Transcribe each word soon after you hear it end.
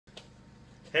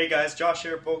Hey guys, Josh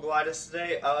here at Bogolitis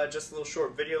today. Just a little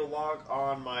short video log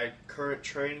on my current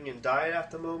training and diet at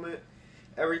the moment.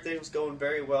 Everything's going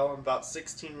very well. I'm about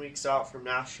 16 weeks out from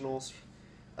nationals.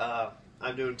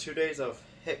 I'm doing 2 days of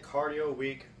HIIT cardio a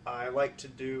week. I like to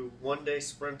do 1 day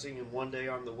sprinting and 1 day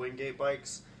on the Wingate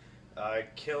bikes. I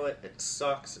kill it. It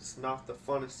sucks. It's not the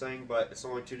funnest thing, but it's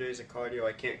only 2 days of cardio.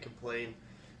 I can't complain.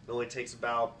 It only takes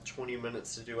about 20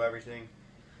 minutes to do everything.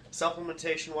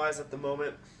 Supplementation wise at the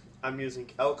moment, I'm using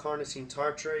L-carnosine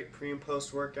tartrate pre and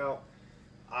post workout.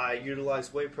 I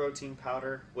utilize whey protein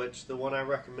powder, which the one I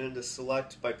recommend is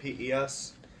Select by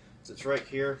PES. It's right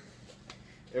here.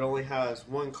 It only has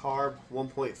 1 carb,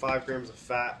 1.5 grams of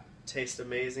fat. Tastes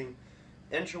amazing.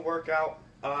 Intra workout,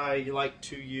 I like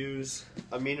to use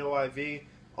Amino IV,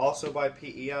 also by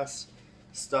PES.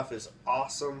 Stuff is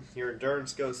awesome. Your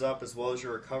endurance goes up as well as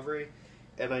your recovery.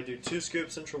 And I do 2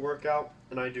 scoops intra workout,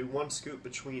 and I do 1 scoop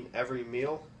between every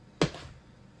meal.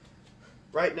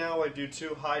 Right now I do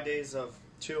 2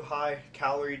 high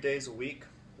calorie days a week,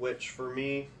 which for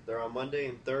me, they're on Monday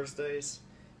and Thursdays.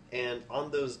 And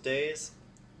on those days,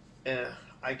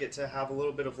 I get to have a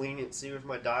little bit of leniency with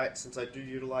my diet since I do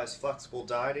utilize flexible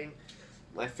dieting.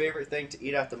 My favorite thing to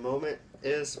eat at the moment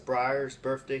is Breyer's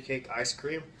birthday cake ice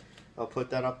cream. I'll put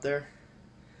that up there.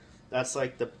 That's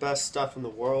like the best stuff in the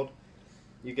world.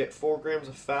 You get 4 grams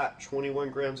of fat, 21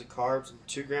 grams of carbs, and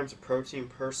 2 grams of protein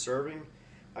per serving.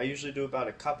 I usually do about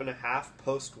 1.5 cups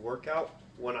post-workout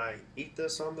when I eat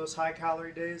this on those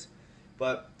high-calorie days.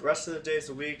 But the rest of the days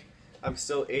of the week, I'm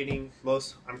still eating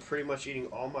I'm pretty much eating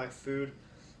all my food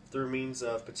through means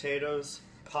of potatoes,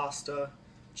 pasta,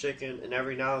 chicken, and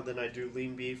every now and then I do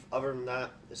lean beef. Other than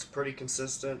that, it's pretty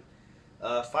consistent.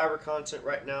 Fiber content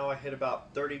right now, I hit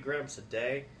about 30 grams a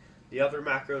day. The other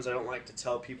macros, I don't like to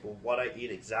tell people what I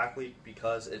eat exactly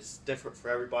because it's different for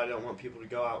everybody. I don't want people to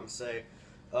go out and say,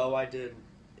 oh, I did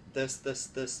this,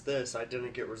 I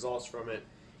didn't get results from it.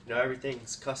 You know,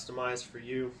 everything's customized for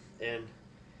you, and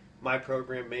my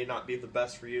program may not be the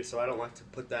best for you, so I don't like to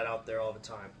put that out there all the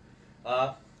time.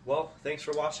 Well, thanks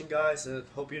for watching, guys, and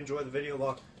hope you enjoy the video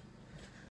log.